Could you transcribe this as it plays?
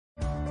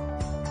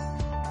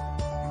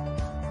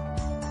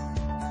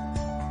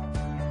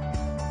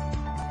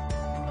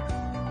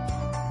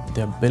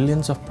There are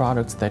billions of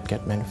products that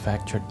get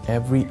manufactured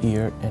every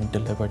year and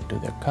delivered to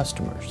their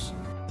customers.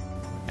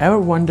 Ever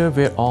wonder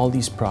where all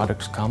these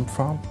products come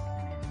from?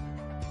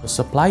 The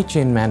supply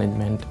chain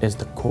management is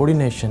the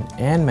coordination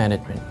and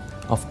management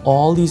of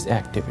all these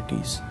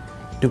activities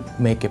to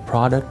make a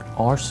product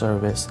or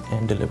service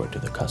and deliver to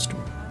the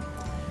customer.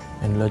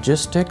 And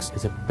logistics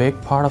is a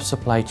big part of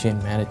supply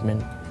chain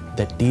management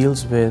that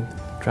deals with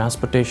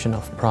transportation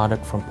of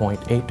product from point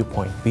A to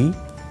point B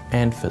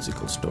and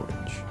physical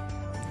storage.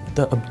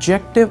 The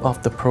objective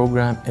of the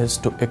program is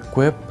to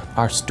equip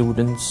our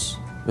students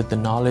with the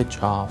knowledge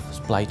of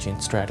supply chain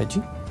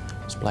strategy,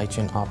 supply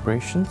chain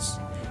operations,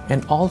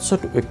 and also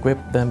to equip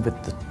them with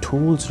the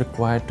tools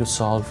required to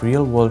solve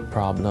real-world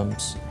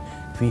problems.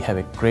 We have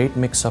a great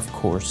mix of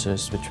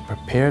courses which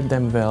prepare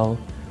them well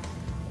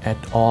at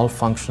all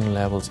functional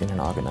levels in an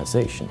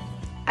organization.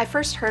 I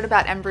first heard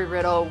about Embry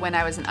Riddle when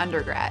I was an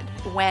undergrad.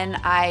 When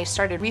I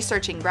started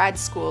researching grad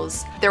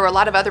schools, there were a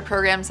lot of other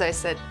programs that I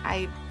said,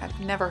 I've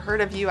never heard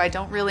of you, I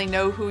don't really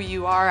know who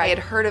you are. I had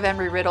heard of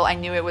Embry Riddle, I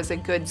knew it was a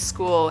good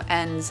school,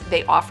 and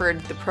they offered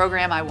the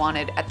program I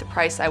wanted at the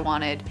price I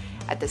wanted,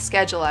 at the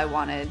schedule I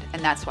wanted,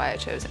 and that's why I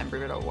chose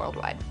Embry Riddle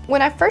Worldwide.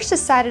 When I first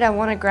decided I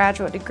want a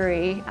graduate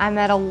degree, I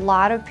met a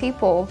lot of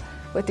people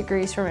with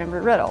degrees from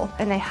Embry Riddle,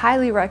 and they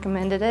highly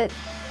recommended it.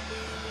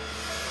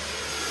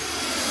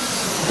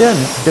 There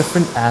are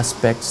different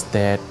aspects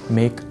that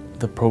make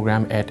the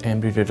program at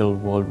Embry Riddle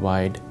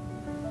Worldwide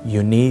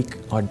unique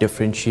or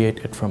differentiate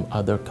it from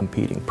other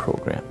competing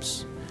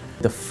programs.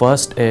 The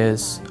first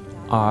is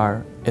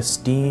our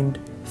esteemed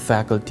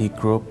faculty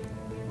group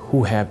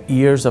who have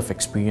years of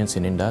experience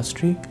in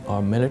industry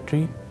or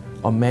military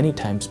or many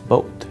times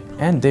both,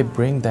 and they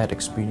bring that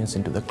experience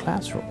into the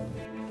classroom.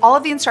 All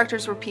of the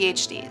instructors were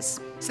PhDs,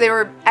 so they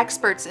were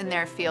experts in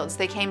their fields.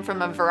 They came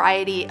from a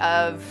variety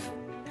of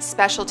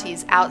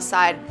specialties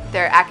outside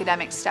their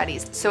academic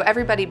studies. So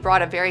everybody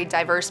brought a very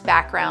diverse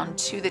background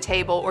to the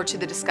table or to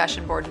the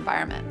discussion board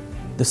environment.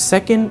 The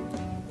second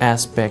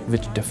aspect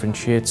which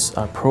differentiates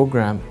our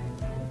program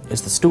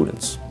is the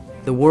students.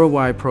 The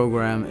worldwide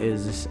program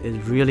is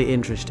really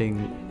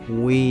interesting.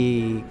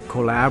 We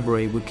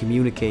collaborate, we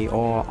communicate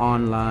all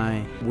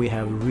online. We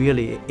have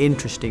really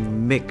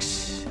interesting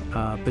mix,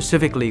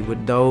 specifically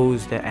with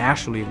those that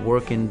actually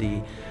work in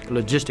the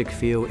logistic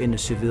field in the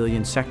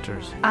civilian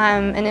sectors.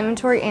 I'm an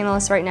inventory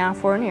analyst right now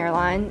for an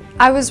airline.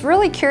 I was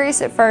really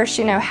curious at first,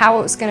 how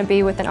it was going to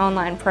be with an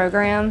online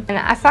program. And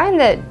I find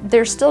that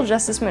there's still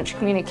just as much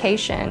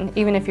communication,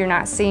 even if you're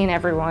not seeing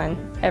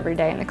everyone every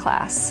day in the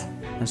class.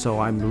 And so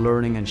I'm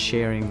learning and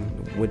sharing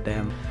with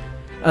them.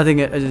 I think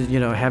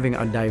having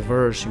a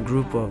diverse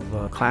group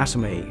of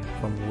classmates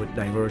with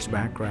diverse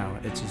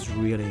background, it's just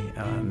really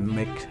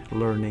make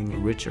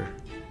learning richer.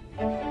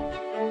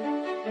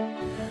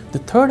 The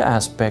third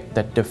aspect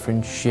that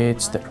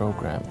differentiates the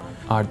program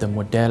are the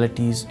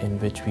modalities in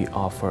which we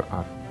offer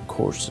our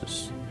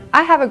courses.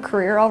 I have a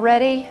career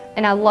already,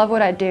 and I love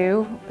what I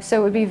do, so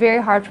it would be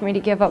very hard for me to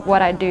give up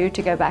what I do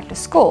to go back to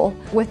school.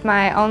 With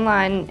my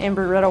online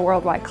Embry Riddle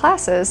Worldwide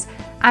classes,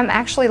 I'm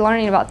actually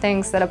learning about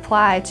things that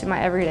apply to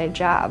my everyday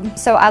job.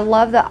 So I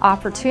love the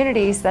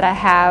opportunities that I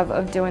have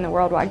of doing the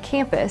Worldwide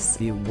campus.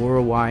 The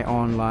Worldwide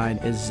Online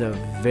is a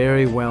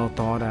very well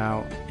thought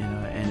out,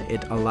 and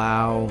it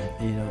allows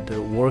the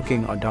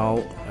working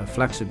adult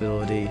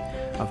flexibility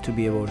to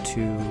be able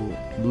to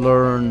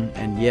learn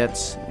and yet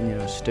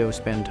still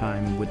spend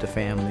time with the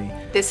family.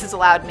 This has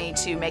allowed me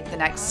to make the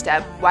next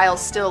step while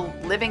still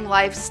living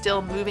life,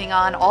 still moving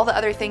on. All the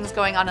other things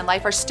going on in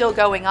life are still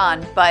going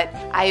on, but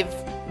I've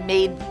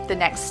made the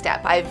next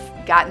step. I've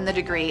gotten the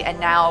degree, and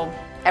now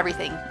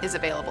everything is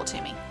available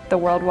to me. The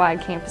Worldwide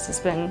campus has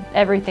been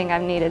everything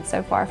I've needed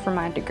so far for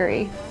my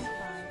degree.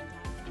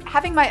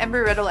 Having my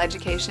Embry Riddle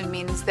education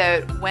means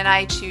that when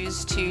I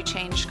choose to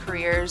change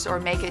careers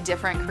or make a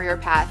different career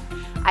path,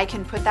 I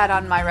can put that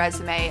on my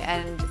resume,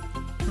 and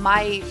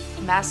my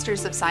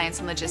Master's of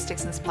Science in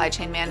Logistics and Supply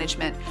Chain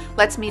Management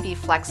lets me be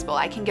flexible.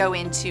 I can go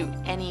into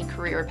any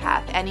career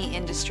path, any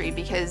industry,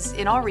 because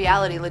in all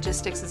reality,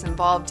 logistics is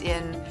involved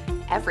in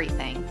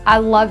everything. I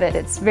love it.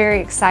 It's very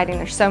exciting.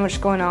 There's so much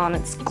going on.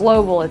 It's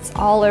global. It's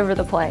all over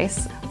the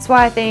place. That's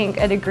why I think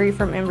a degree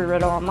from Embry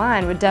Riddle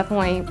Online would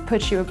definitely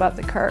put you above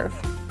the curve.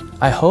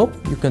 I hope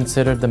you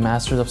consider the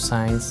Masters of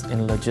Science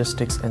in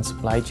Logistics and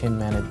Supply Chain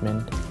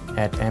Management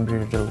at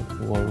Embry Riddle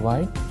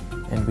Worldwide,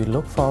 and we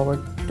look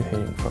forward to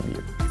hearing from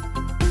you.